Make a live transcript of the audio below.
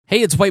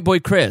Hey, it's White Boy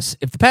Chris.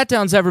 If the Pat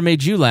Downs ever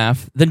made you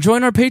laugh, then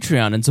join our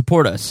Patreon and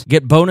support us.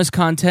 Get bonus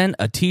content,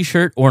 a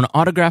t-shirt, or an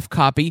autographed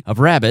copy of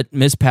Rabbit,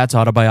 Miss Pat's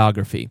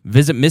autobiography.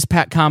 Visit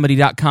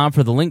MissPatComedy.com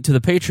for the link to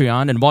the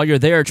Patreon, and while you're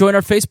there, join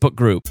our Facebook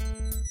group.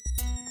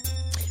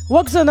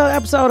 Welcome to another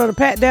episode of the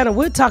Pat Down, and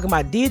we're talking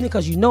about Disney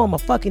because you know I'm a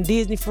fucking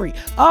Disney freak.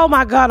 Oh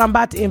my God, I'm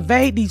about to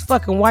invade these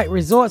fucking white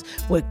resorts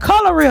with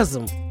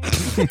colorism.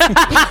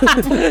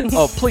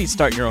 Oh, please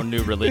start your own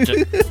new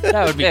religion.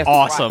 That would be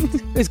awesome.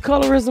 Is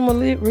colorism a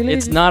religion?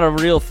 It's not a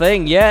real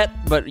thing yet,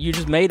 but you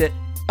just made it.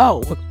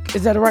 Oh,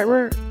 is that the right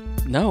word?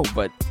 No,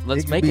 but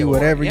let's make be it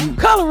whatever work. you.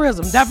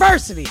 Colorism,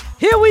 diversity.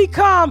 Here we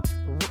come.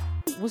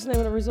 What's the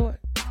name of the resort?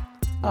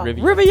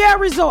 Riviera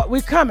Resort.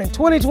 We're coming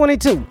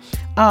 2022.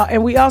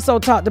 And we also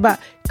talked about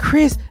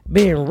Chris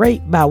being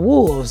raped by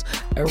wolves.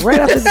 Right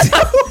after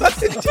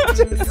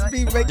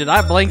Did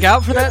I blank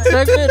out for that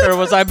segment, or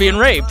was I being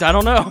raped? I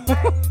don't know.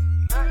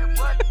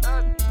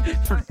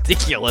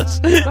 Ridiculous.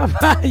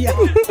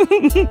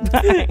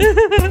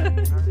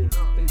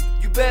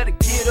 You better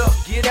get up,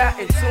 get out,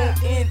 and tune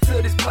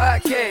into this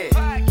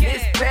podcast.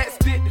 This Pat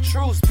spit the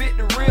truth, spit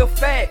the real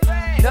fact.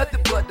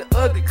 Nothing but the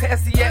ugly,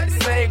 classy at the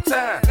same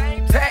time.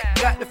 Pat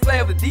got the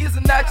flavor, these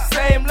are not your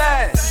same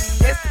lines.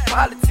 That's the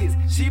politics,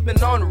 she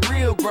been on the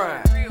real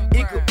grind.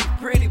 It could be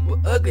pretty but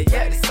ugly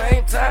at the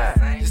same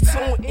time. Just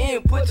tune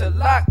in, put your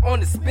lock on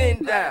the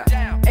spin down.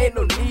 Ain't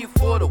no need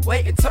for the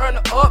wait and turn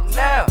it up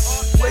now.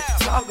 What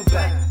you talking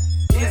about?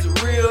 Is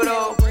it real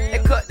though?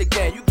 And cut the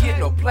game, you get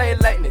no play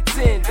like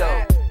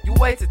Nintendo. You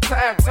wasted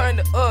time, turn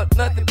it up,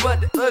 nothing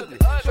but the ugly.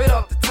 Straight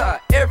off the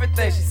top,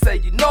 everything she say,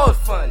 you know it's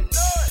funny.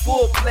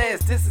 Full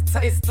blast, this a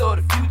taste of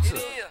the future.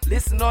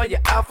 Listen on your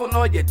iPhone,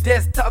 on your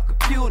desktop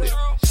computer.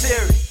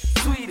 Share it,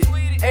 tweet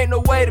it, ain't no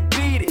way to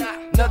beat it.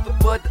 Nothing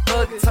but the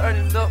ugly, turn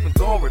it up and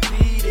gon'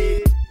 repeat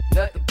it.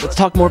 Let's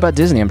talk more about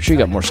Disney. I'm sure you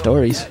got more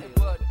stories.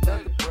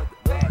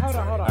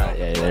 Hold on.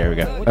 Yeah, there we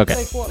go.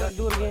 Okay.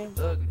 Do it again.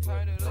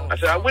 I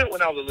said, I went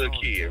when I was a little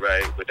kid,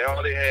 right? But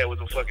all they had was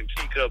some fucking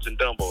teacups and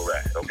Dumbo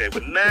rides, okay?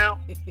 But now,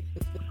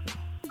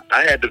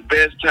 I had the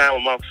best time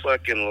of my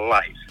fucking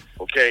life,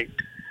 okay?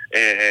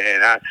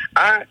 And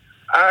I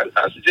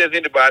suggest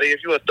anybody,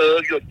 if you're a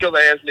thug, you're a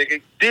killer-ass nigga,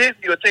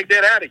 Disney will take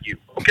that out of you,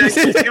 okay?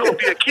 You will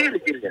be a kid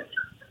again.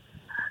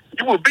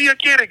 You will be a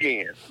kid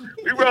again.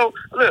 We rode,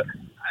 look,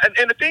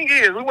 and the thing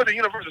is, we went to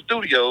Universal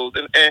Studios,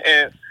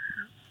 and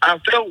I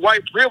felt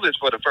white privilege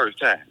for the first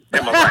time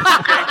in my life,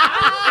 okay?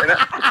 And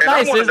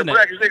I'm one of the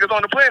blackest niggas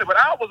on the planet, but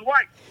I was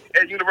white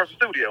at Universal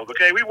Studios,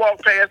 okay? We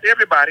walked past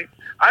everybody.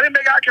 I didn't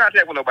make eye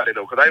contact with nobody,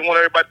 though, because I didn't want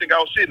everybody to think I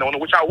was shitting on them,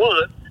 which I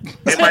was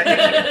in my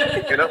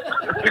head, you know?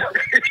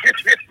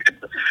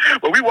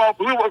 But we rode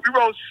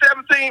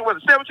 17, was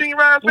it 17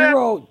 rides, man? We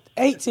rode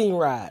 18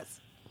 rides.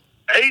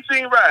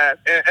 18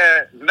 rides,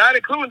 and not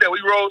including that, we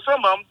rode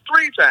some of them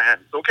 3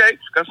 times, okay?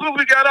 Because as soon as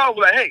we got off, we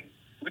were like, hey,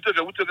 we took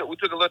a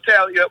little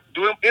tally up.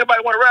 Do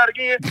anybody want to ride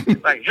again?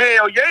 Like,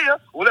 hell yeah.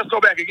 Well, let's go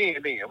back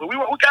again then. But we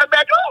got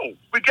back on.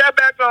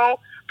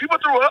 People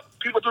threw up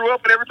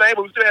and everything,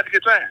 but we still had a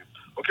good time.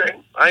 Okay?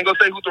 I ain't going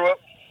to say who threw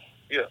up.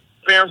 Yeah.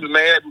 Parents are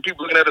mad, and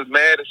people looking at us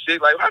mad and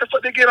shit. Like, how the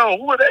fuck they get on?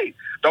 Who are they?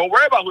 Don't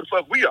worry about who the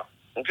fuck we are.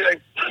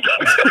 Okay?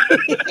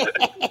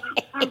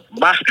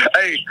 my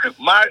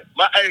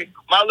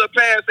little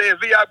pants says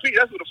VIP.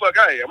 That's who the fuck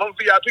I am. I'm a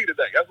VIP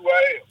today. That's who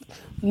I am.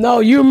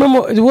 No, you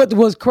remember what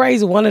was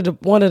crazy? One of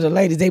the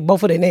ladies,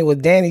 both of their name was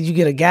Danny. You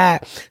get a guy,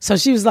 so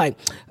she was like,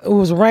 it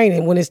was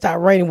raining. When it started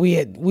raining,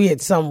 we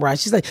had some ride.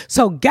 She's like,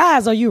 so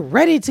guys, are you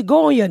ready to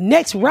go on your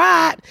next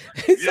ride?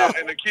 So, yeah,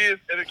 and the kids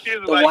were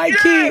the like, white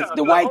yeah. kids,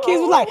 the white kids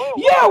was like,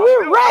 yeah,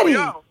 we're ready.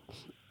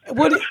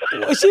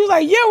 She was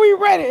like, yeah, we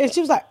ready. And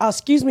she was like,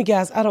 excuse me,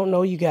 guys, I don't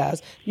know you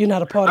guys. You're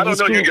not a part of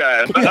this group. I don't know you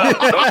guys. Don't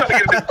try to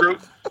get in this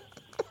group.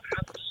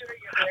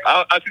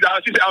 I'm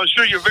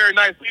sure you're very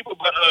nice people,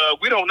 but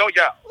we don't know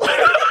y'all.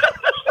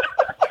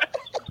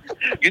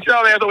 Get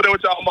y'all ass over there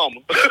with y'all mama.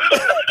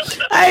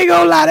 I ain't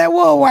gonna lie, that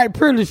was white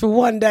privilege for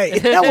one day.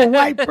 That was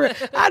white privilege.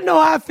 I know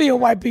how I feel,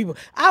 white people.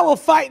 I will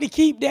fight to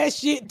keep that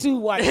shit too,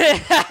 white people.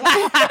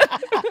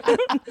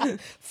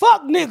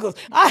 Fuck niggas.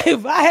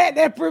 If I had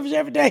that privilege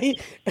every day,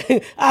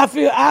 I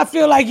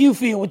feel like you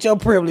feel with your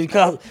privilege,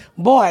 because,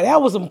 boy,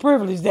 that was some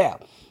privilege there.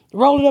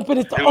 Rolling up in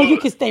the store. Oh, you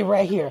can stay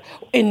right here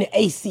in the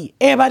AC.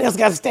 Everybody else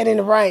got to stand in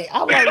the rain.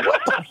 I'm like,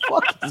 what the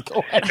fuck is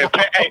going on?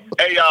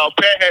 Hey, y'all,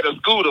 Pat had a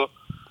scooter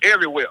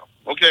everywhere.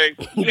 Okay,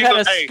 you had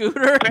a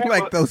scooter,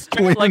 like those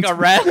twins, like a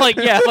rascal. A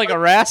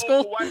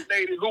white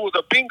lady who was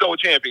a bingo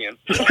champion.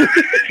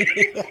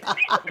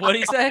 What'd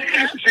he say?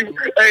 She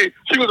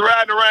was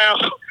riding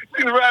around.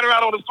 She was riding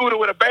around on the scooter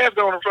with a basket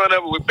on the front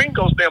of it with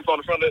bingo stamps on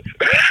the front of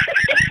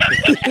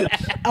it.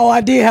 Oh,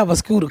 I did have a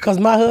scooter because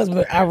my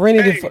husband, I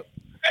rented it for.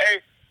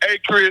 Hey,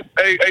 Chris.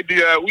 Hey,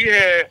 Dion. We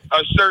had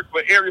a shirt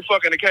for every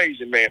fucking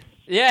occasion, man.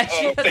 Yeah,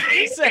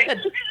 he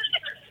said.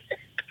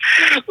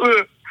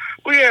 Look,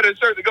 we had had a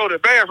shirt to go to the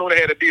bathroom that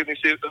had a Disney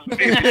shit.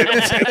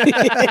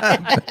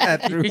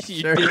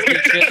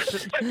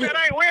 Man,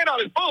 I ain't wearing all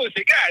this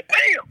bullshit. God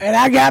damn. And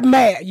I got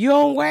mad. You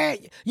don't wear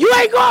it. You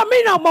ain't going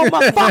me no more,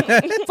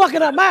 motherfucker.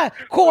 Fucking up my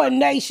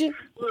coordination.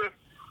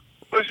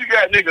 But she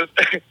got niggas.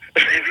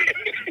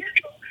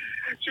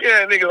 She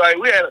had niggas like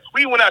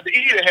we went out to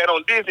eat and had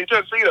on Disney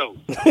tuxedos.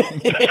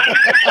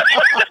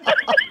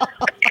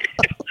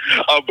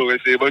 I'm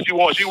bullshit, but she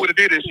would have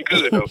did it. She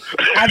could though.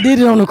 I did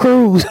it on the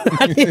cruise.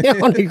 That's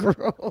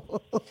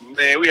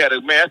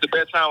the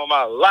best time of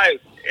my life.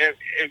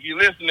 If you're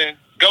listening,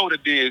 go to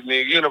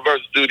Disney,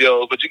 Universal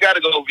Studios, but you got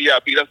to go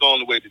VIP. That's the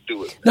only way to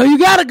do it. No, you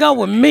got to go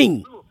with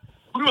me.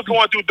 We was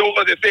going through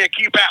doors that said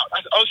keep out.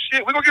 I said, oh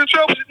shit, we gonna get in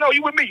trouble? She said, no,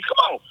 you with me. Come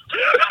on.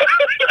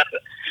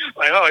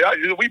 Like,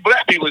 oh, we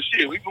black people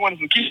shit. We going to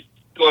some keep.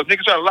 So if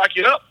niggas trying to lock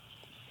you up.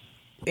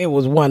 It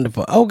was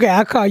wonderful. Okay,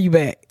 I'll call you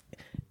back.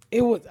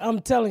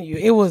 I'm telling you,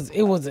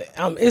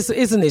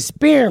 it's an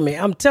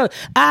experiment. I'm telling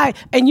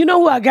and you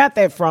know who I got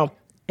that from?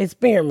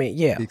 Experiment,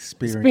 yeah.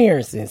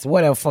 Experiences,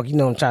 whatever fuck you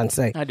know what I'm trying to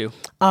say. I do.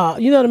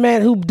 You know the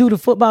man who do the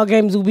football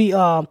games who be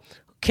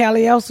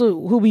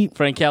Calielso, who be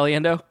Frank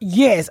Caliendo?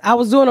 Yes, I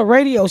was doing a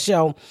radio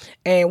show,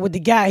 and with the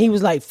guy, he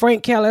was like,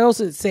 Frank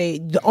Calielso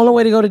said, the only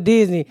way to go to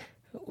Disney,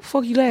 what the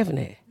fuck you laughing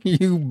at?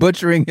 You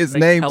butchering his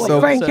name.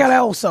 Frank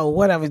Calielso,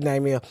 whatever his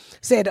name is,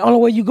 said the only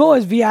way you go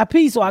is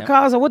VIP. So I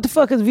called her, what the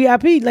fuck is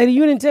VIP? Lady,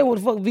 you didn't tell me what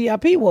the fuck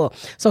VIP was.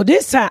 So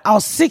this time, all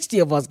 60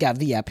 of us got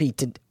VIP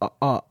to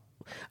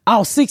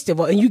all 60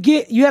 of us. And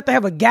you have to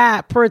have a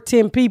guide per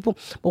 10 people.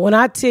 But when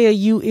I tell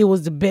you it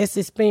was the best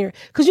experience,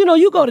 because you know,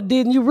 you go to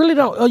Disney, you really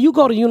don't, or you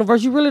go to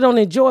Universal, you really don't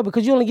enjoy it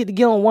because you only get to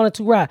get on 1 or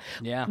 2 rides.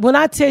 Yeah. When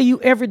I tell you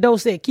every door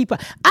said keep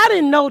up, I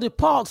didn't know the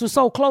parks were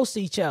so close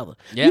to each other.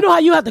 Yeah. You know how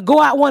you have to go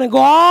out one and go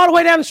all the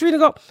way down the street and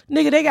go,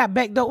 nigga, they got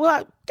back door.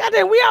 Well,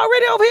 goddamn, we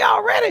already over here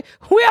already.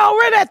 We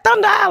already at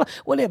Thunder Island.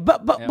 When it,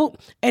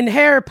 and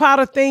Harry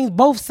Potter things,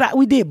 both sides.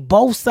 We did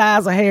both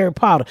sides of Harry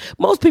Potter.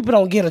 Most people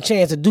don't get a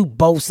chance to do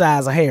both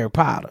sides of Harry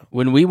Potter.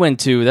 When we went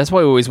to, that's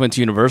why we always went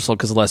to Universal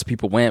because less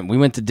people went. We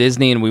went to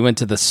Disney and we went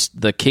to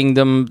the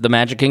Kingdom, the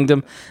Magic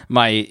Kingdom.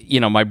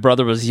 My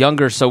brother was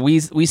younger, so we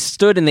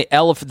stood in the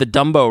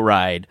Dumbo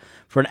ride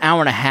for an hour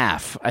and a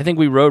half. I think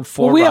we rode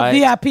 4 rides.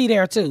 We have VIP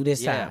there too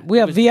this time. We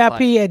have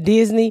VIP at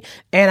Disney,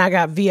 and I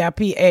got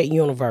VIP at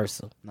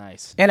Universal.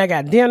 Nice. And I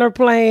got dinner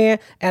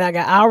planned, and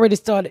I already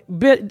started.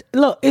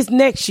 Look, it's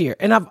next year,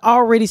 and I've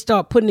already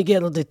started putting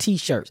together the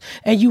T-shirts.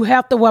 And you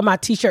have to wear my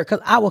T-shirt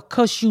because I will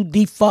cuss you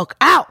the fuck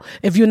out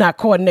if you're not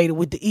coordinated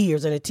with the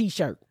ears and the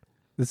T-shirt.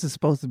 This is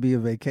supposed to be a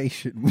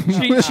vacation.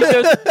 She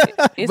does,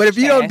 but if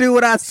you don't do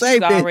what I say,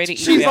 bitch,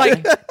 she's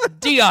like,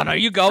 Dion, are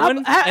you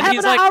going? And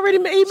he's like, already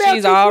emailed.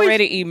 She's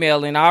already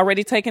emailing,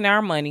 already taking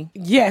our money.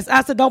 Yes,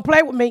 I said, don't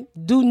play with me.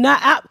 Do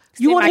not.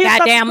 You want my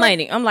goddamn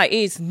money? I'm like,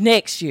 it's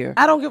next year.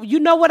 I don't give.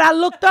 You know what I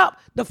looked up?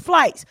 The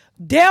flights.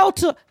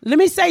 Delta. Let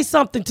me say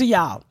something to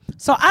y'all.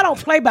 So I don't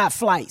play by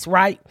flights,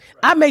 right?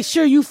 I make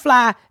sure you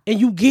fly and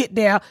you get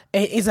there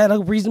and it's at a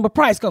reasonable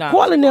price. Because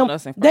calling them,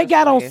 they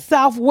got on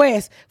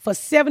Southwest for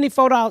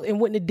 $74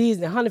 and went to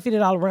Disney,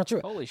 $150 round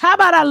trip. How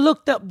about I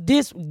looked up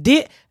this?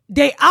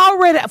 They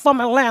already from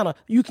Atlanta.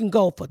 You can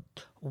go for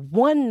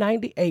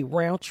 $198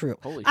 round trip.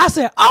 I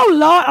said, oh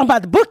Lord, I'm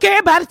about to book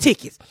everybody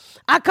tickets.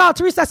 I called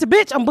Teresa. I said,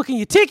 bitch, I'm booking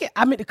your ticket.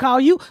 I meant to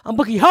call you. I'm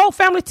booking your whole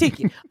family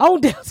ticket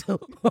on Delta.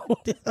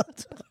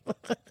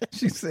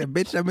 She said,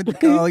 bitch, I meant to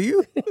call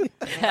you.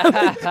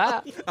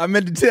 I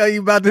meant to tell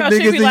you about the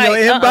niggas in your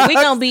inbox.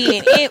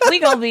 We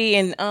gonna be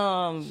in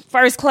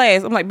first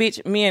class. I'm like,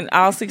 bitch, me and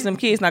all 6 of them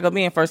kids not gonna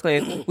be in first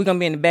class. We gonna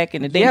be in the back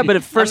in the day. Yeah, but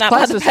if first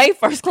class is pay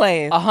first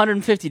class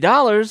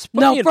 $150.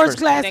 No, first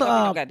class. It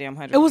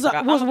was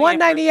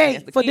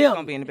 $198 for them.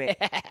 Gonna be in the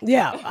back.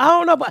 Yeah, I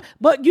don't know,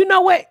 but you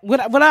know what?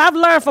 What I've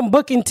learned from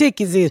booking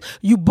tickets is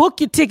you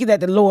book your ticket at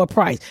the lower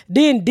price.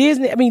 Then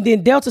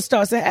then Delta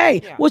starts saying,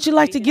 hey, would you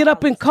like to get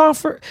up in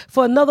comfort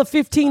for another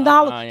 $15?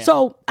 Yeah.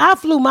 So I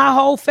flew my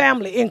whole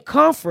family in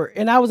comfort,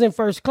 and I was in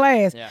first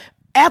class. Yeah.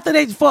 After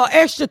they, for an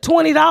extra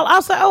 $20, I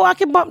was like, oh, I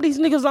can bump these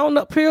niggas on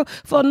up here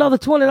for another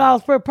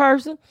 $20 per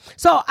person.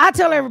 So I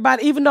tell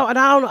everybody, even though, and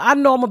I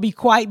know I'm going to be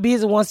quite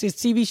busy once this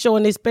TV show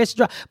and this special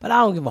drop, but I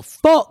don't give a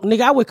fuck,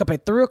 nigga. I wake up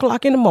at 3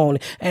 o'clock in the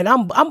morning, and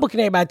I'm booking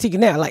everybody ticket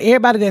now. Like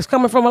everybody that's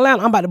coming from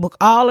Atlanta, I'm about to book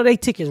all of their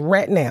tickets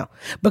right now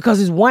because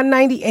it's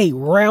 $198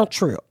 round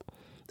trip.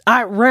 All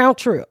right, round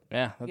trip.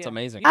 Yeah, that's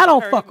amazing. I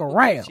don't fuck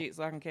around.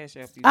 So I can cash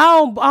out you.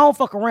 I don't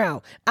fuck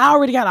around. I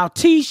already got our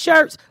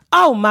T-shirts.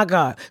 Oh my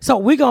God! So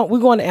we're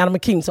going to Animal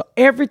Kingdom. So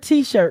every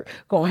T-shirt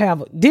gonna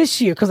have this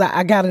year because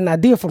I got an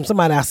idea from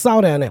somebody I saw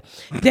down there.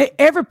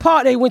 Every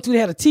part they went to, they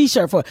had a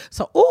T-shirt for.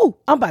 So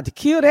I'm about to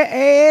kill that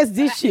ass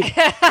this year.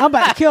 I'm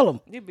about to kill them.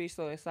 You be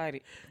so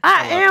excited.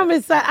 I am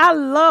excited. I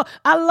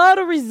love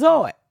the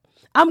resort.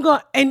 I'm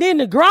going, and then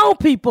the grown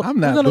people.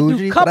 I'm not we're gonna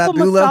bougie, do couple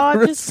but I do massages. love the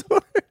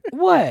resort.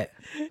 What?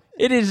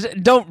 It is.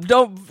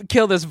 Don't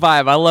kill this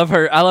vibe. I love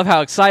her. I love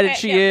how excited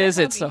she is.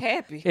 It's so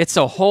happy. It's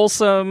so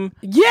wholesome.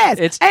 Yes,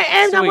 It's and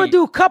I'm gonna sweet.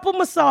 do a couple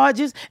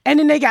massages, and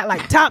then they got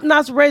like top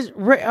notch.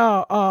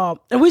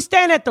 And we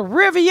staying at the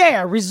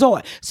Riviera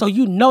Resort, so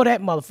you know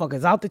that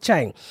motherfucker's out the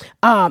chain.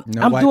 No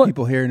I'm white doing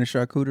people here in the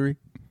charcuterie.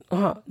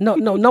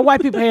 no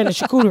white people here in the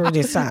charcuterie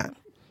this time.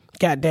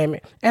 God damn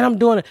it! And I'm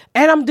doing it,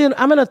 and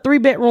I'm in a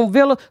 3-bedroom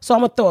villa, so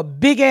I'm gonna throw a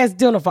big ass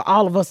dinner for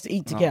all of us to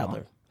eat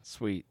together.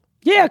 Sweet.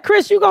 Yeah,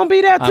 Chris, you gonna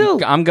be there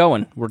too. I'm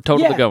going. We're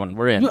totally Yeah. going.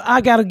 We're in.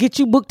 I gotta get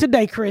you booked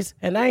today, Chris,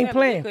 and I ain't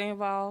playing.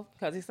 involved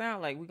because it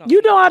sounds like we gonna.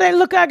 You know all that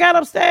liquor I got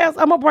upstairs?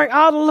 I'm gonna bring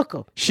all the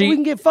liquor so we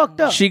can get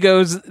fucked up. She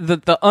goes,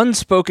 the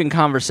unspoken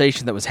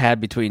conversation that was had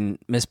between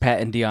Miss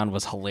Pat and Dion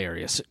was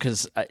hilarious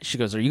because she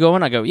goes, "Are you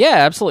going?" I go, "Yeah,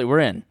 absolutely, we're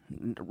in."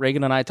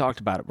 Reagan and I talked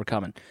about it. We're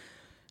coming.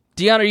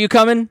 Dion, are you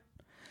coming?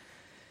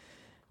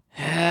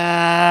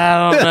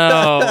 I don't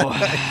know.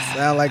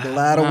 Sound like a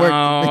lot of work.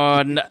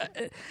 Oh, no.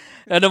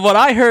 And then what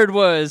I heard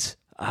was,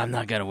 I'm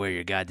not going to wear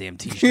your goddamn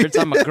T-shirts.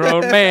 I'm a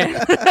grown man.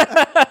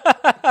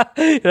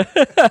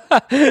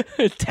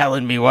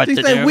 Telling me what She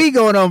to said, do. "We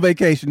going on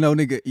vacation." No,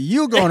 nigga,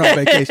 you going on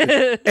vacation.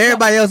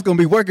 Everybody else gonna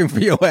be working for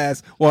your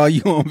ass while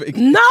you on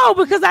vacation. No,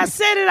 because I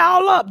set it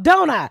all up,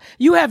 don't I?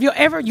 You have you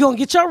gonna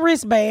get your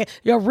wristband.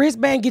 Your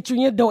wristband get you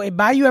in your door and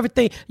buy you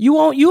everything. You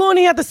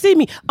only have to see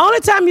me. Only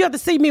time you have to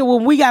see me is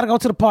when we gotta go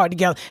to the party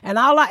together. And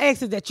all I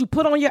ask is that you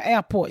put on your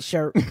airport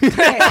shirt.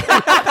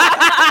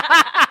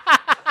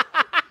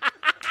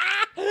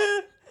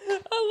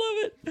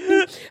 I love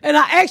it. And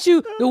I ask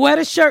you to wear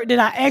the shirt that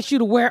I ask you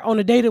to wear on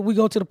the day that we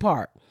go to the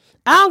park.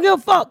 I don't give a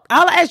fuck.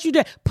 I'll ask you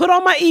to put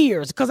on my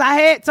ears because I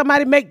had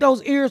somebody make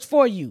those ears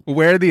for you.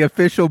 Wear the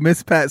official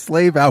Miss Pat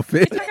slave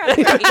outfit.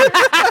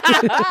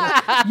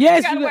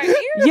 Yes,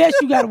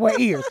 you gotta wear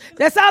ears.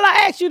 That's all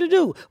I ask you to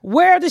do.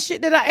 Wear the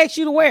shit that I ask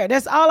you to wear.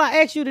 That's all I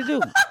ask you to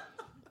do.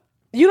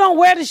 You don't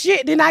wear the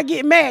shit, then I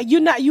get mad.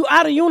 You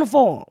out of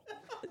uniform.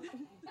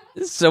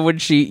 So when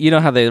you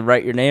know how they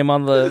write your name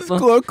on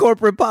the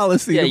Corporate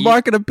policy, Yeah, the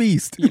mark of the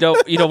beast. you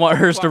don't want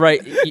hers to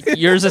write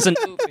yours isn't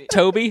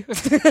Toby.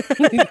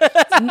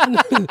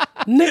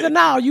 Nigga,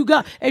 no,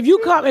 if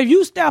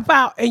you step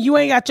out and you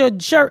ain't got your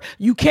shirt,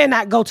 you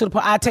cannot go to the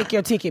park. I take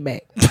your ticket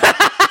back.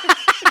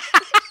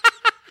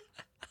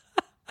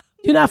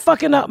 You're not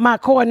fucking up my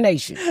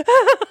coordination.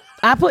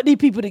 I put these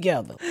people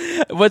together.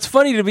 What's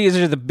funny to me is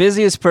you're the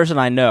busiest person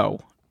I know,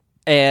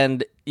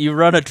 and you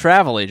run a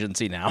travel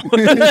agency now.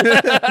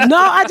 No,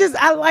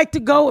 I like to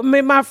go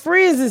with my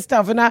friends and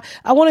stuff, and I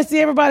want to see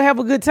everybody have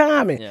a good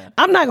time. And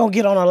I'm not gonna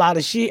get on a lot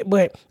of shit,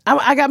 but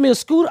I got me a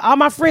scooter. All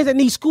my friends that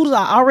need scooters,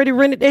 I already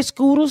rented their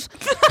scooters.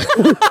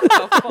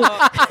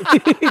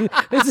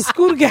 It's a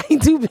scooter gang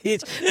too,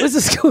 bitch. It's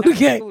a scooter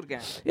gang.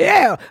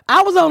 Yeah,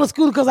 I was on a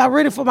scooter because I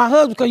rented for my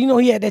husband because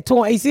he had that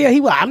torn ACL.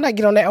 He was, I'm not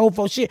getting on that old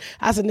folks shit.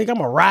 I said, nigga, I'm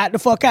gonna ride the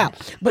fuck out.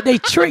 But they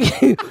tricked.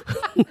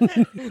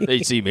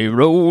 They see me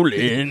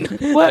rolling.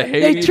 Well,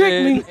 they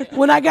tricked me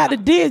when I got to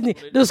Disney.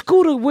 The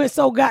scooter went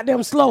so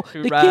goddamn slow.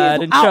 The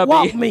Riding kids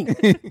outwalked chubby. me.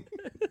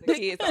 The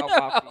kids all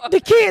walking. The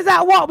kids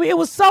outwalked me. It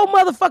was so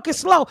motherfucking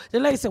slow. The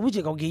lady said, "We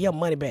just gonna get your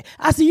money back."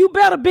 I said, "You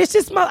better, bitch.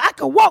 I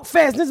can walk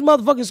fast in this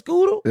motherfucking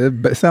scooter."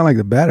 It sounded like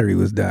the battery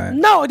was dying.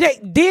 No,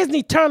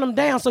 Disney turned them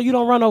down so you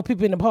don't run over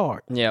people in the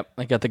park. Yep,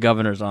 I got the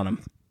governors on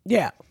them.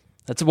 Yeah.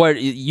 That's where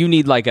you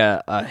need like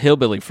a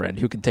hillbilly friend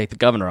who can take the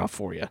governor off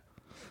for you.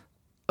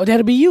 Oh,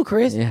 that'll be you,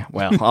 Chris. Yeah,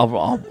 well,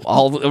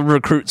 I'll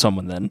recruit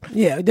someone then.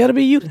 Yeah, that'll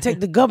be you to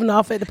take the governor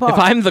off at the park. If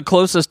I'm the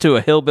closest to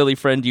a hillbilly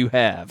friend you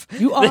have,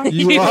 You are.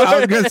 You are, I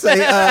was gonna say,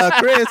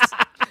 Chris.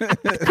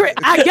 Chris,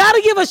 I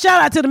gotta give a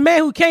shout out to the man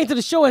who came to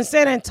the show in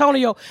San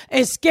Antonio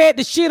and scared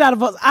the shit out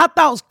of us. I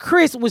thought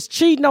Chris was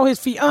cheating on his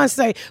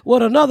fiance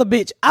with another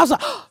bitch. I was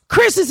like,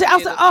 Chris is. I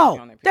was like,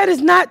 oh, that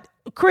is not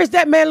Chris.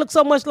 That man looks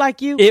so much like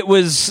you. it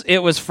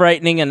was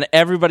frightening, and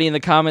everybody in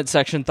the comment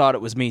section thought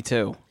it was me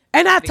too.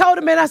 And I told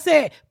him, and I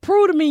said,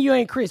 prove to me you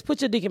ain't Chris. Put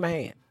your dick in my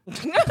hand.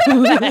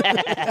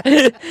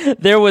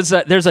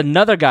 There's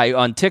another guy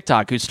on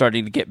TikTok who's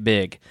starting to get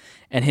big,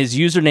 and his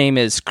username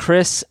is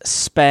Chris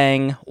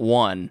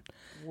Spang1.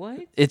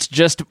 What? It's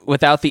just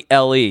without the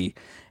LE.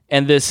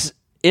 And this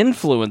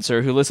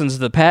influencer who listens to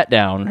the Pat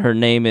Down, her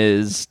name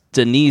is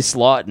Denise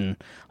Lawton,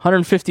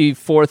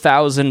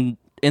 154,000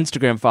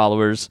 Instagram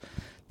followers,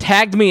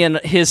 tagged me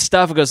in his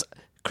stuff and goes,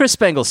 Chris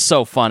Spangle's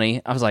so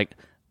funny. I was like,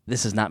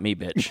 this is not me,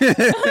 bitch.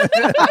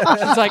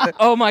 She's like,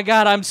 oh my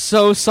God, I'm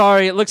so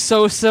sorry. It looks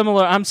so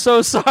similar. I'm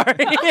so sorry.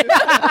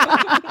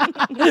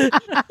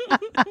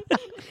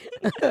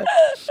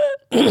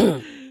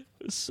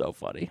 It's so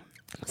funny.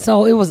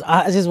 So it was.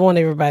 I just want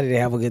everybody to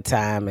have a good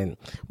time, and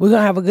we're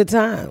gonna have a good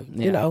time.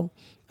 Yeah. You know,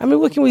 I mean,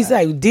 what can we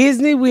say?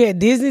 Disney. We had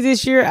Disney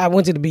this year. I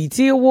went to the BET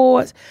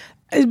Awards.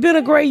 It's been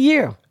a great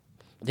year.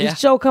 Yeah. This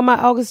show come out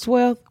August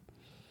 12th.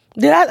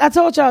 I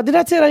told y'all? Did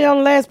I tell y'all on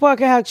the last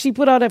podcast how she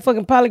put all that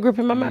fucking poly grip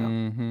in my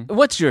mouth?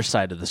 What's your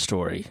side of the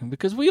story?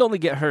 Because we only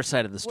get her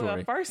side of the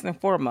story. Well, first and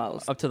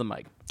foremost. Up to the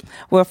mic.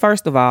 Well,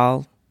 first of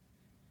all,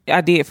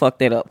 I did fuck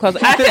that up because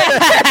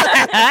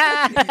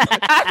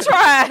I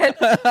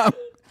tried.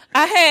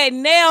 I had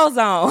nails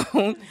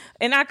on,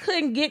 and I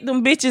couldn't get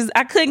them bitches.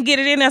 I couldn't get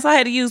it in there, so I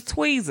had to use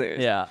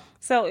tweezers. Yeah.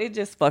 So it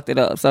just fucked it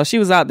up. So she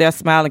was out there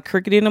smiling,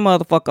 crooked in the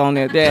motherfucker on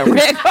that damn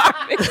red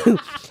carpet.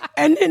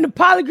 And then the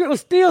polygrip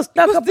was still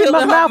stuck up in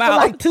my mouth for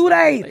like 2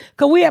 days.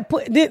 Cause we had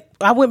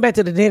I went back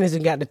to the dentist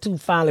and got the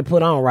tooth finally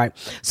put on right.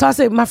 So I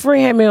said, my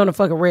friend had me on the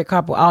fucking red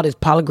carpet with all this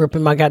polygrip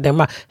in my goddamn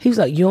mouth. He was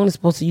like, you only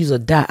supposed to use a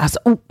dye. I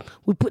said, oh,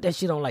 we put that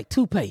shit on like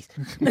toothpaste.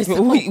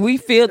 we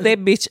filled that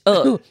bitch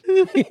up.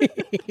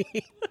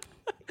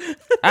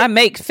 I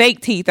make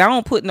fake teeth. I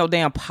don't put no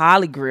damn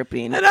polygrip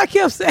in it. And I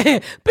kept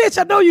saying, bitch,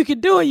 I know you can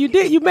do it. You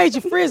did. You made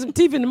your friends some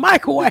teeth in the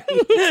microwave.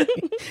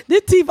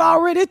 This tooth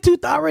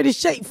already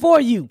shaped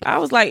for you. I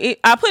was like,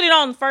 I put it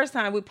on the first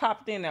time. We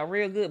popped in there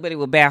real good, but it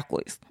was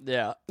backwards.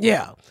 Yeah.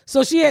 Yeah.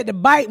 So she had the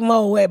bite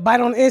mode where it bite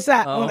on the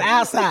inside, on the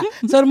outside.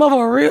 So the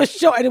motherfucker real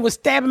short and it was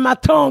stabbing my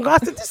tongue. I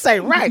said, this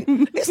ain't right.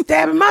 It's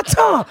stabbing my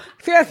tongue.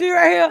 See right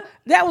here?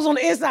 That was on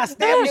the inside,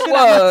 stabbing shit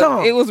out my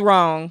tongue. It was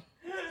wrong.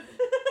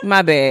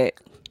 My bad.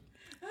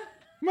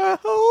 My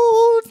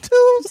whole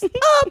tooth's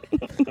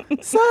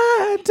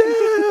upside down.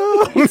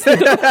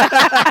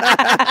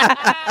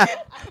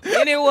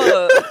 And it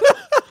was.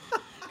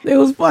 It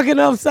was fucking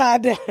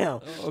upside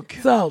down. Okay.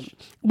 So,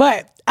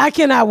 but I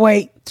cannot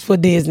wait for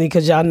Disney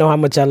because y'all know how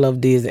much I love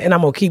Disney. And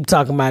I'm going to keep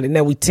talking about it.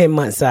 Now we 10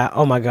 months out.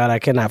 Oh my God, I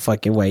cannot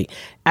fucking wait.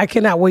 I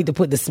cannot wait to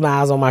put the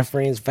smiles on my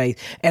friend's face.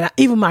 And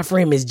even my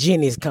friend Miss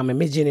Jenny is coming.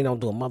 Miss Jenny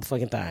don't do a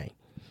motherfucking thing.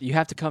 You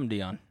have to come,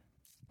 Dion.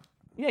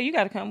 Yeah, you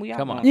gotta come.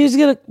 Come on. You just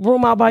get a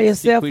room out by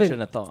yourself.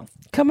 And a thong.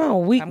 Come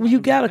on,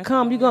 you gotta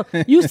come.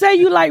 You say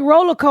you like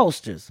roller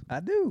coasters. I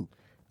do.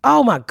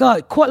 Oh my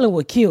God, Cortland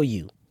would kill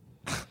you.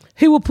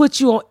 He will put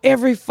you on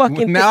every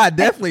fucking Now I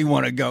definitely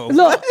want to go.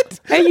 Look,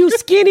 and you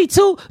skinny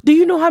too. Do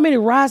you know how many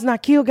rides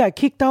Nakil got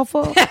kicked off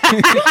of?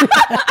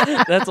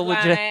 That's a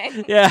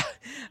legit. Yeah.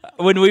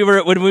 When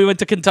we went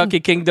to Kentucky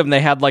Kingdom, they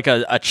had like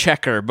a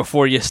checker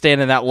before you stand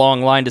in that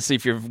long line to see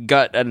if you've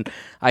got. And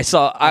I was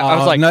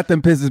like,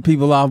 nothing pisses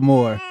people off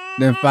more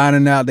than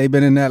finding out they've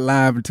been in that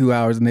line for 2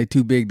 hours and they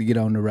too big to get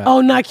on the ride.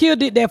 Oh, Nakil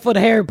did that for the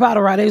Harry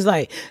Potter ride. They was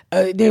like,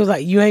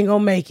 you ain't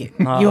gonna make it.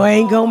 You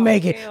ain't gonna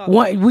make it.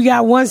 We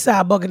got one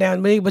side bucket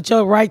down me, but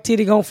your right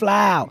titty gonna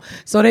fly out.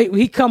 So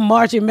he come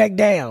marching back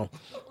down.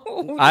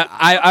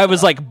 I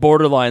was like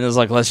borderline. It was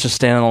like, let's just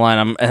stand in the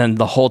line. And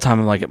the whole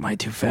time I'm like, am I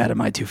too fat?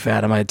 Am I too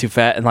fat? Am I too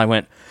fat? And I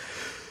went,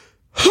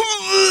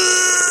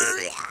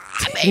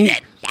 I made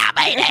it.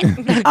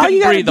 All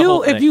you gotta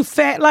do if you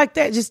fat like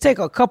that, just take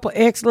a couple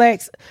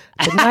X-Lax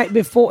the night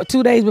before,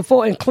 2 days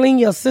before, and clean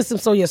your system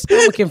so your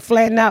stomach can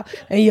flatten out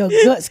and your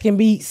guts can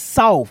be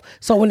soft.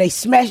 So when they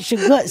smash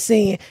your guts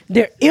in,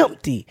 they're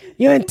empty.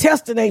 Your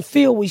intestine ain't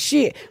filled with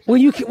shit.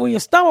 When your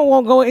stomach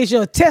won't go, it's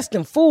your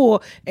intestine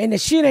full and the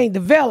shit ain't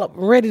developed,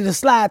 ready to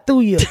slide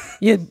through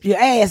your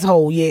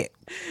asshole yet.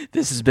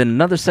 This has been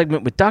another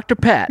segment with Dr.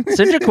 Pat.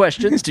 Send your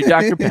questions to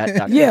Dr.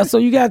 Pat. Yeah, so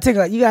you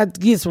gotta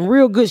get some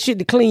real good shit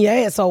to clean your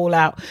asshole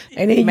out,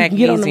 and then you can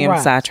get on the ride.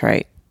 Magnesium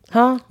citrate.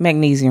 Huh?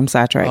 Magnesium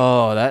citrate.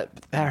 Oh, that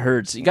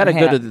hurts. You gotta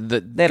go to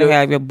the that'll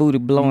have your booty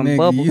blowing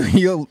bubbles.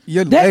 Your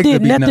that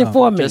did nothing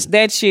for me. Just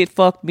that shit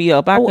fucked me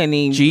up. I couldn't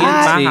even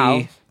my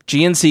house.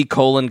 GNC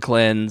colon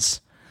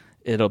cleanse.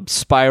 It'll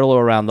spiral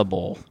around the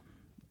bowl.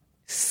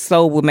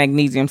 So with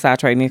magnesium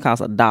citrate, and it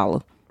costs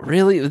 $1.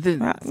 Really?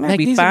 I'd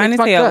be fine as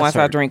hell once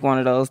I drink one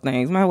of those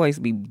things. My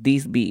waist be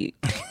this big.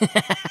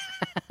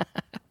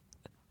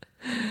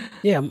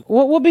 Yeah.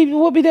 What be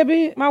that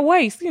big? My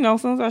waist,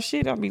 as soon as I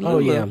shit, I'll be little. Oh,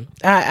 yeah.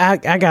 I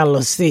got a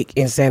little sick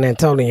in San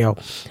Antonio,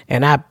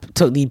 and I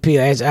took these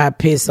pills. I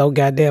pissed so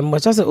goddamn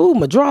much. I said, ooh,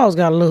 my drawers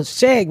got a little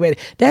shag, but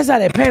that's how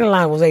that panty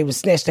line was able to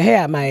snatch the hair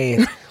out of my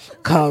ass.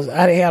 Because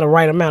I didn't have the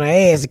right amount of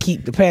ass to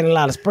keep the panty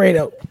line sprayed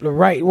up the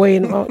right way.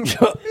 No,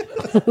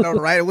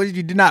 right? What did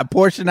you do? Not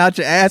portion out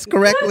your ass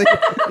correctly?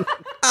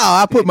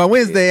 I put my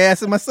Wednesday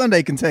ass in my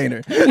Sunday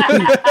container.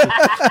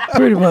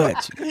 Pretty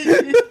much.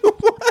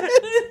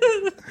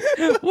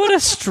 What a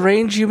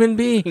strange human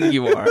being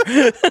you are.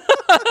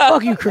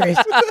 Fuck you, Chris.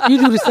 You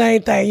do the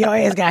same thing. Your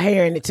ass got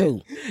hair in it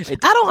too.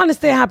 I don't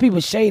understand how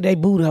people shave their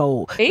boot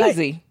hole.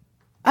 Easy. Like,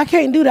 I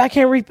can't do that. I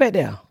can't reach back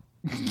down.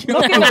 Go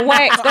get a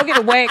wax. Go get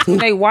a wax when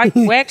they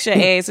wax your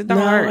ass. It don't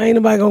hurt. Ain't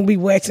nobody gonna be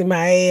waxing my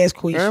ass,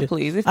 Quisha. Girl,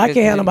 please. I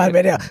can't have nobody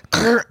back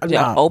there.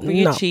 Yeah, open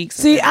your cheeks.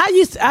 See,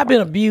 I've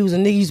been abused,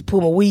 and niggas used to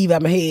pull my weave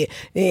out my head,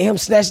 and him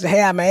snatch the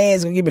hair out my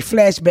ass gonna give me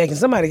flashback, and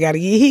somebody gotta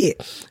get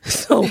hit.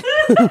 So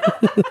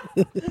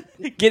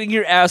getting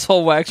your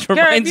asshole waxed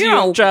reminds you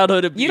of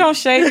childhood abuse. You don't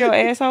shave your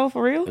asshole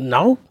for real?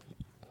 No.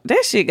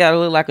 That shit gotta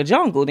look like a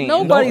jungle then.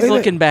 Nobody's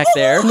looking back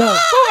there. No.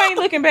 Who ain't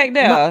looking back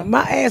there?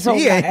 My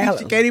asshole got allergies.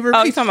 She can't even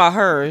Oh, you talking about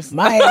hers?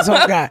 My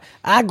asshole got.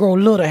 I grow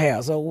little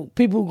hair, so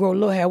people who grow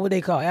little hair, what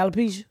they call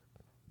alopecia?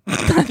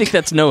 I think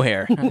that's no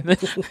hair. You got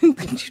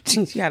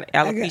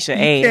alopecia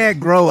ass. You can't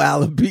grow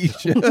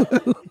alopecia.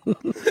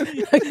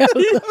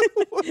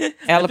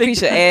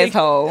 Alopecia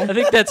asshole. I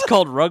think that's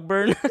called rug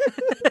burn.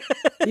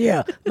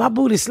 Yeah, my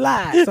booty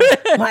slides. So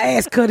my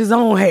ass cut his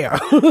own hair.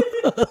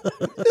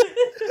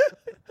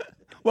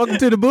 Welcome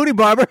to the booty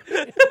barber.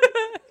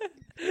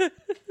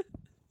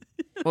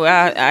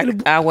 Well,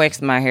 I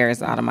wax my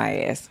hairs out of my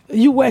ass,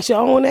 You wax your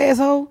own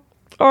asshole?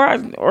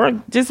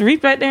 or just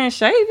reach back there and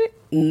shave it.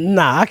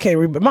 Nah, I can't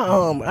read. My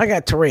I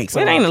got Tourette's.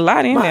 It ain't a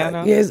lot in there,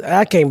 though. Yes,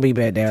 I can't be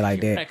back there like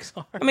that.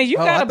 I mean, you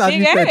I got a thought big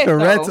you said ass.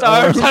 Tourette's Though.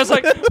 arms. I was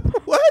like,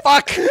 What?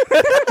 fuck.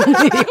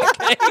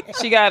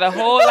 She got a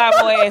whole lot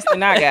more ass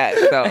than I got.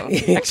 So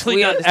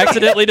Actually,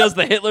 accidentally does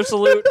the Hitler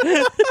salute.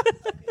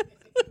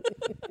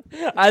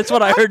 That's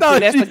what I heard. I too. thought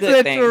That's you a good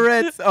said thing.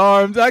 Tourette's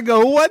arms. I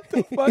go, what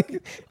the fuck?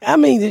 I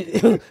mean,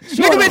 Nigga,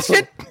 bitch,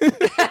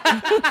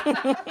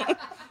 shit.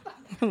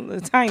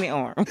 a tiny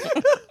arm.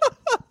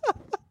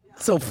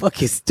 so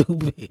fucking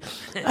stupid.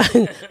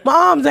 My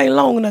arms ain't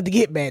long enough to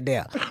get back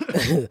there.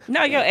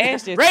 No, your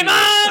ass just Raymond.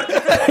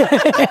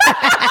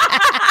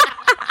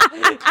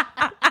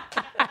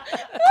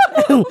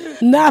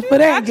 Not for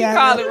that You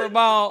call guy. it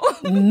Ramon.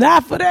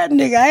 Not for that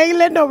nigga. I ain't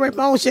let no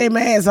Ramon shave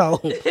my asshole.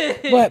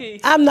 But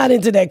I'm not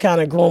into that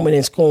kind of grooming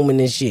and schooming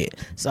and shit.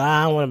 So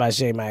I don't want about to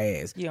shave my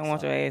ass. You don't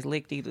want your ass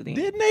licked either. Then.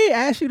 Didn't they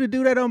ask you to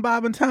do that on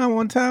Bob and Tom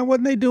one time?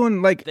 Wasn't they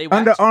doing like They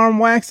waxed underarm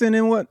waxing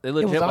and what? They It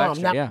legit was waxed arm,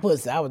 her, not yeah.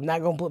 pussy. I was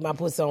not gonna put my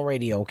pussy on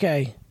radio,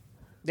 okay?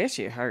 That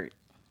shit hurt.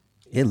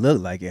 It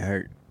looked like it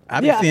hurt.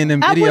 I've been seeing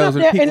them I went videos up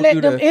where there people and let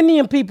do them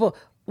Indian people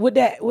with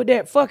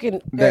that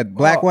fucking that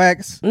black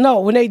wax. No,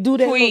 when they do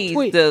that little Tweeze,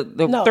 tweet,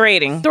 the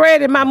threading.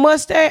 threading my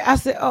mustache. I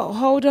said, "Oh,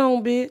 hold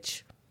on,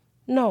 bitch.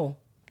 No,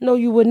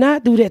 you would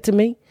not do that to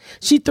me."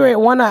 She threaded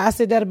one eye. I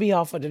said, "That'll be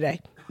all for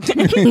today."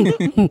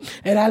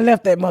 And I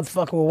left that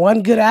motherfucker with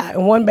one good eye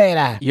and one bad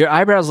eye. Your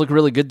eyebrows look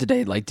really good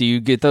today. Like, do you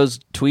get those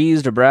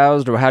tweezed or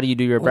browsed, or how do you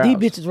do your brows? These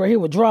bitches right here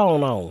were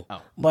drawn on.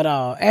 Oh. But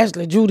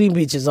Ashley drew these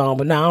bitches on.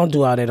 But now I don't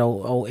do all that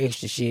old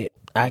extra shit.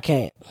 I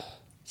can't.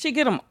 She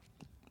get them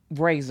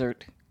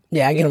razored.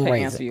 Yeah, I get them To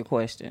raised. answer your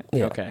question.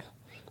 Yeah. Okay.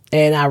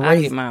 And I I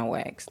raise. get mine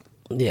waxed.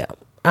 Yeah.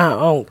 I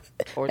don't.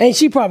 And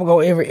she probably go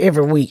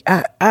every week.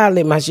 I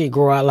let my shit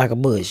grow out like a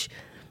bush.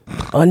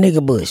 A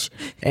nigga bush.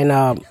 And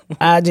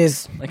I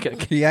just.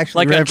 Like He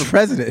actually like ran a for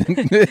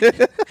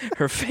president.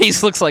 her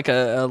face looks like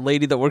a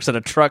lady that works at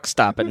a truck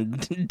stop in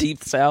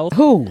Deep South.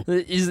 Who?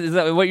 Is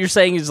that what you're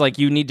saying? Is like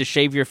you need to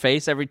shave your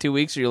face every 2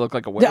 weeks, or you look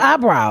like a The woman?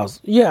 eyebrows.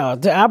 Yeah,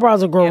 the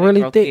eyebrows will grow they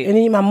really grow thick. thick. And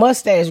then my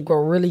mustache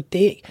grow really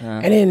thick.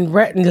 And then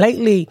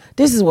lately,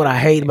 this is what I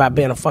hate about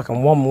being a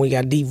fucking woman when you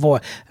got deep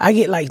voice. I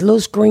get like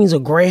little screens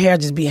of gray hair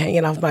just be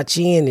hanging off my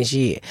chin and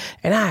shit.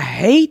 And I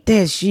hate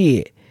that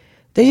shit.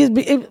 They just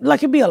be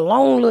it be a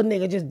lone little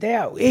nigga just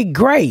there. It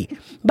gray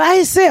by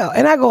himself.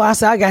 And I go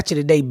outside, I got you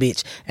today,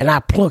 bitch. And I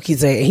plunk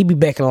his ass. And he be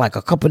back in like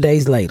a couple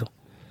days later.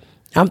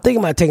 I'm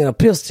thinking about taking a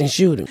pistol and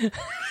shoot him.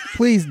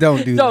 Please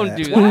don't do Don't that.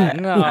 do that.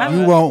 No.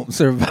 You won't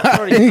survive.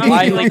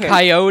 Wiley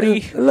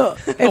Coyote. Look,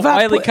 if I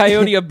Wiley put,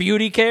 Coyote of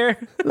beauty care.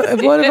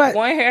 what if I,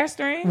 One hair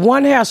string?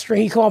 one hair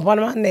string, he come up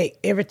under my neck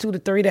every 2 to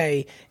 3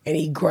 days, and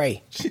he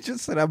gray. She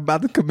just said I'm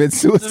about to commit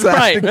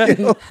suicide. Right.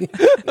 To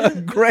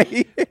kill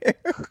gray hair.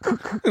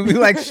 It'd be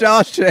like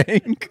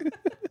Shawshank.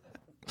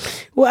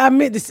 Well, I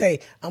meant to say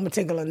I'm gonna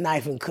take a little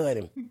knife and cut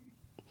him.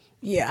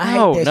 Yeah, I hate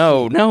that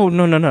shit.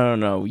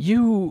 No.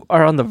 You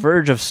are on the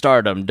verge of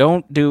stardom.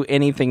 Don't do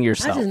anything I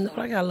yourself. just know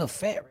I got a little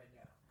fat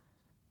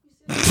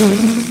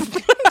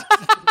right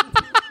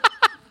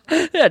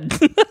Yeah.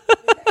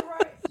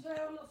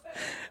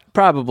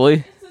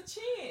 Probably. It's a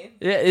chin.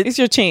 Yeah, It's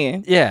your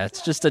chin. yeah,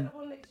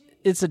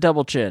 it's a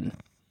double chin.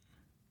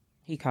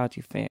 He called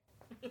you fat.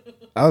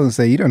 I was gonna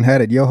say you done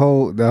had it the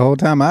whole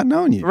time I've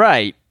known you.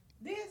 Right.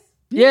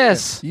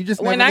 Yes. You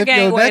just When never I lift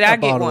gain your weight, neck I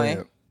up get all the way one.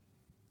 up.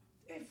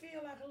 It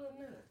feel like a little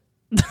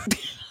nut.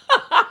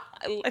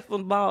 I left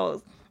them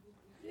balls.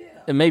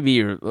 It may be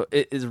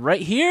is it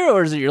right here,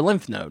 or is it your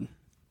lymph node?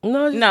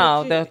 No, it's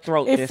No, just- the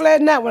throat. It just-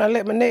 flattened out when I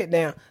let my neck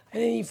down,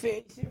 and then you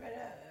feel. See right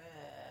there?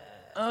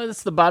 Oh,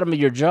 it's the bottom of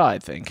your jaw, I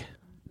think.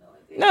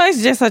 No,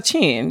 it's just her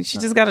chin. She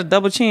just got a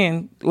double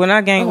chin. When I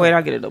gain weight,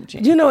 I get a double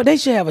chin. You know they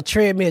should have a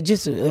treadmill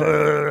just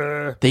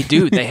to. They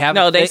do. They have.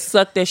 No, they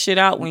suck that shit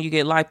out when you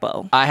get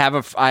lipo. I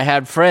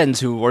had friends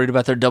who worried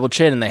about their double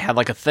chin, and they had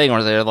like a thing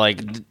where they're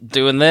like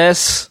doing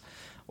this,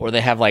 or they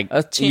have like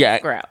A chin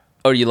strap.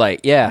 Or you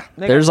like They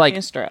There's got like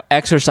chin strap.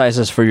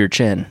 exercises for your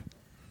chin,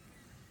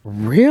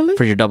 Really?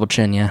 for your double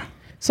chin. Yeah.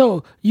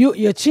 So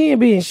your chin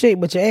be in shape,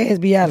 but your ass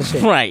be out of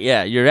shape. Right.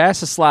 Yeah. Your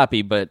ass is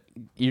sloppy, but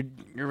you're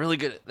really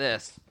good at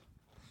this.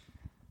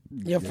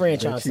 Your friend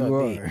trying to suck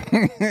You dick.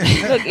 are.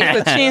 Look,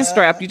 it's a chin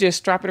strap. You just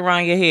strap it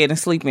around your head and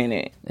sleep in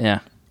it. Yeah.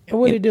 And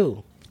what it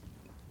do?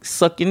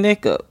 Suck your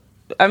neck up.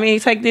 I mean,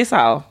 take this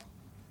off.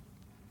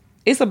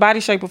 It's a body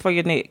shaper for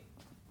your neck.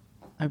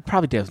 I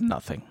probably did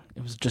nothing.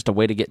 It was just a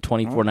way to get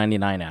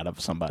 $24.99 out of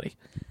somebody.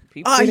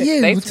 People, Oh,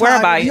 they swear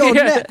by it. Your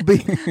neck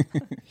be-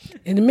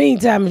 In the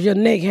meantime, if your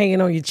neck hanging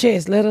on your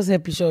chest, let us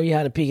help you show you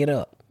how to pick it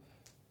up.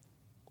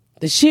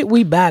 The shit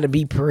we buy to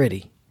be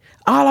pretty.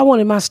 All I want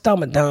is my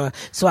stomach done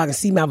so I can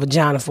see my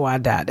vagina before I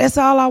die. That's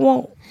all I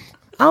want.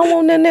 I don't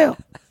want nothing else.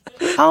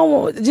 I don't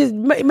want just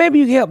maybe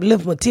you can help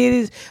lift my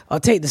titties or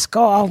take the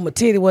scar off my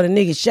titty where the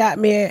nigga shot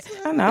me at.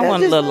 I know. I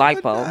want a little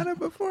lipo. Vagina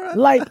before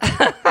Like,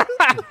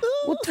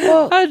 what the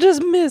fuck? I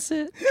just miss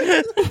it.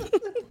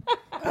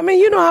 I mean,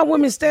 you know how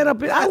women stand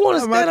up. I want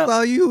to stand up.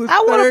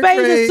 I want a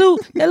bathing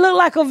suit that look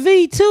like a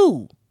V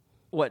too.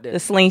 What The did?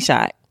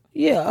 slingshot.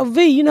 Yeah, a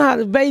V. You know how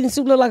the bathing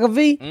suit look like a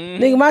V?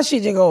 Nigga, my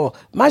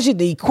shit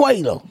the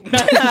equator.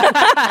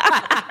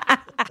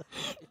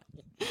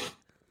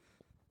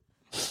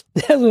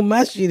 That's what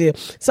my shit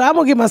is. So I'm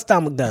gonna get my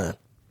stomach done.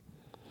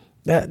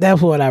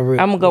 That's what I really.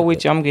 I'm gonna go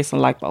with you. I'm gonna get some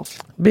lipo.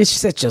 Bitch,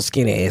 set your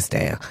skinny ass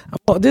down.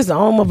 Oh, this is the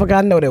only motherfucker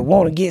I know that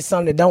want to get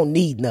something that don't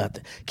need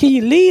nothing. Can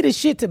you leave the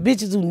shit to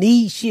bitches who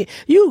need shit?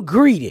 You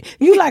greedy.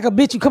 You like a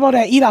bitch who come on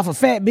there and eat off a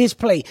fat bitch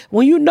plate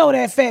when you know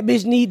that fat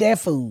bitch need that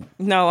food.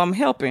 No, I'm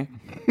helping.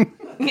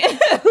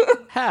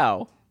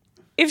 How?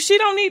 If she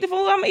don't need the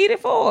food, I'm gonna eat it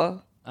for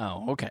her.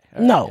 Oh, okay.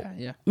 No.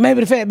 Yeah.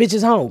 Maybe the fat bitch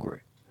is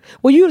hungry.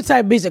 Well, you the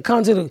type of bitch that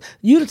comes to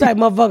you the type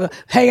of motherfucker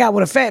hang out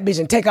with a fat bitch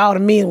and take all the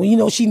men when you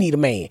know she need a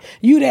man.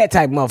 You that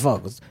type of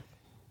motherfuckers.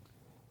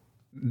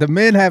 The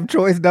men have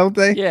choice, don't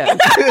they? Yeah.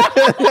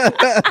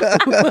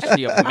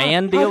 She a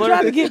man I'm dealer?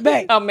 trying to get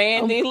back. A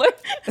man dealer.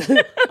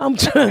 I'm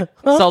trying.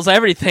 Sells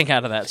everything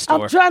out of that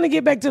store. I'm trying to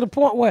get back to the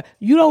point where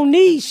you don't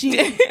need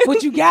shit,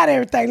 but you got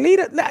everything. You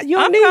don't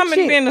I'm need coming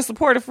shit. being a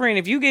supportive friend.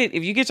 If you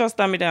get your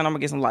stomach down, I'm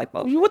gonna get some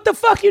lipo. What the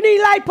fuck you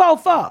need lipo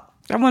for?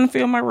 I want to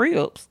feel my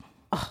ribs.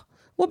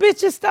 Well,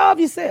 bitch, just starve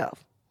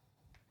yourself.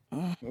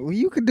 Well,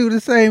 you could do the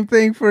same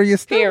thing for your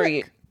stomach.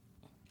 Period.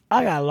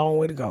 I got a long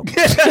way to go.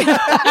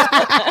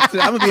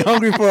 I'm gonna be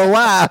hungry for a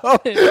while.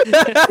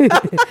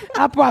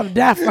 I'll probably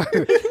die for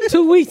her.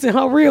 2 weeks and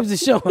her ribs are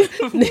showing.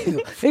 Nigga,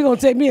 it's gonna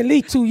take me at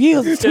least 2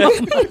 years.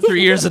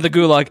 3 years in the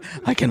gulag.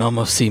 I can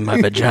almost see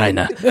my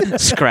vagina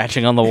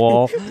scratching on the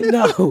wall.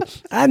 No,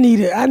 I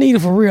need it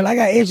for real. I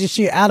got extra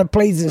shit out of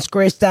place and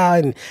scratched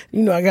out, and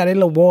I got a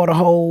little water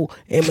hole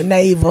in my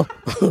navel.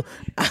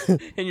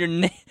 In your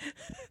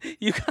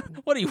you got,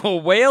 what are you, a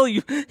whale?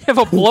 You have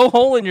a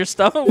blowhole in your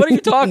stomach? What are you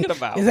talking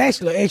about? It's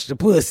actually extra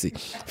pussy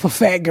for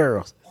fat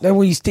girls. That's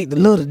where you stick the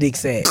little dick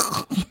sack.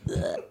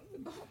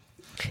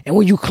 And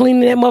when you clean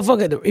that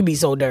motherfucker, it be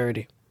so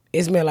dirty.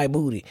 It smell like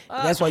booty.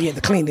 That's why you have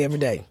to clean it every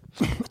day.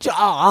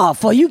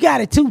 For you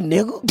got it too,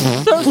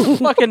 nigga. Throw some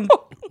fucking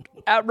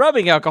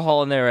rubbing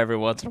alcohol in there every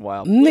once in a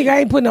while. Nigga, I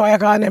ain't putting no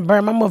alcohol in that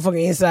burn my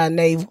motherfucking inside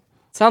navel.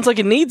 Sounds like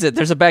it needs it.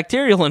 There's a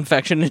bacterial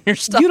infection in your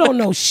stomach. You don't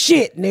know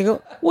shit,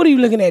 nigga. What are you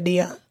looking at,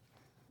 Dion?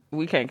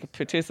 We can't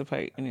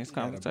participate in this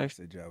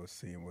conversation. I was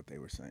seeing what they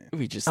were saying.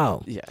 We just,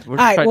 Oh. yeah. All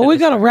right, well, we're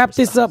going to wrap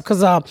this up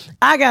because I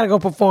got to go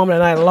perform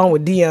tonight along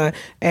with Dion,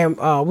 and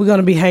we're going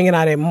to be hanging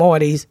out at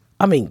Marty's.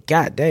 I mean,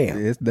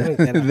 goddamn. Yes,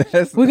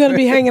 We're going to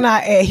be hanging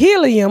out at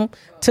Helium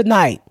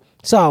tonight.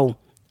 So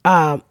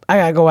I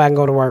got to go out and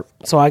go to work.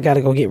 So I got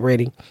to go get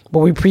ready. But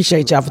we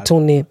appreciate y'all for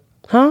tuning in.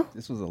 Huh?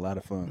 This was a lot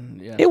of fun.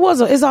 Yeah.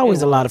 It's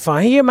always a lot of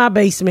fun. Here in my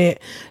basement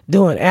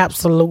doing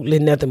absolutely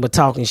nothing but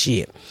talking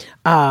shit.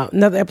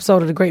 Another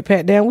episode of The Great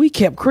Pat Down. We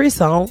kept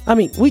Quisha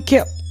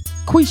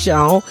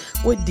on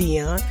with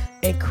Dion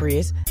and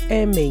Chris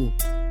and me.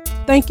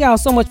 Thank y'all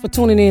so much for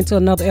tuning in to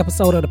another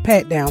episode of The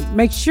Pat Down.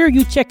 Make sure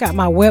you check out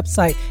my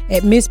website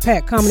at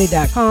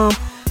MissPatComedy.com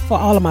for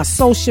all of my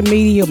social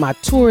media, my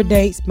tour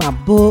dates, my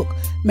book.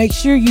 Make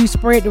sure you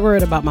spread the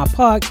word about my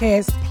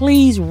podcast.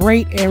 Please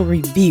rate and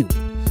review.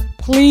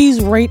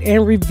 Please rate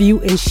and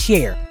review and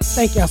share.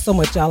 Thank y'all so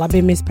much, y'all. I've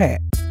been Miss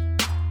Pat.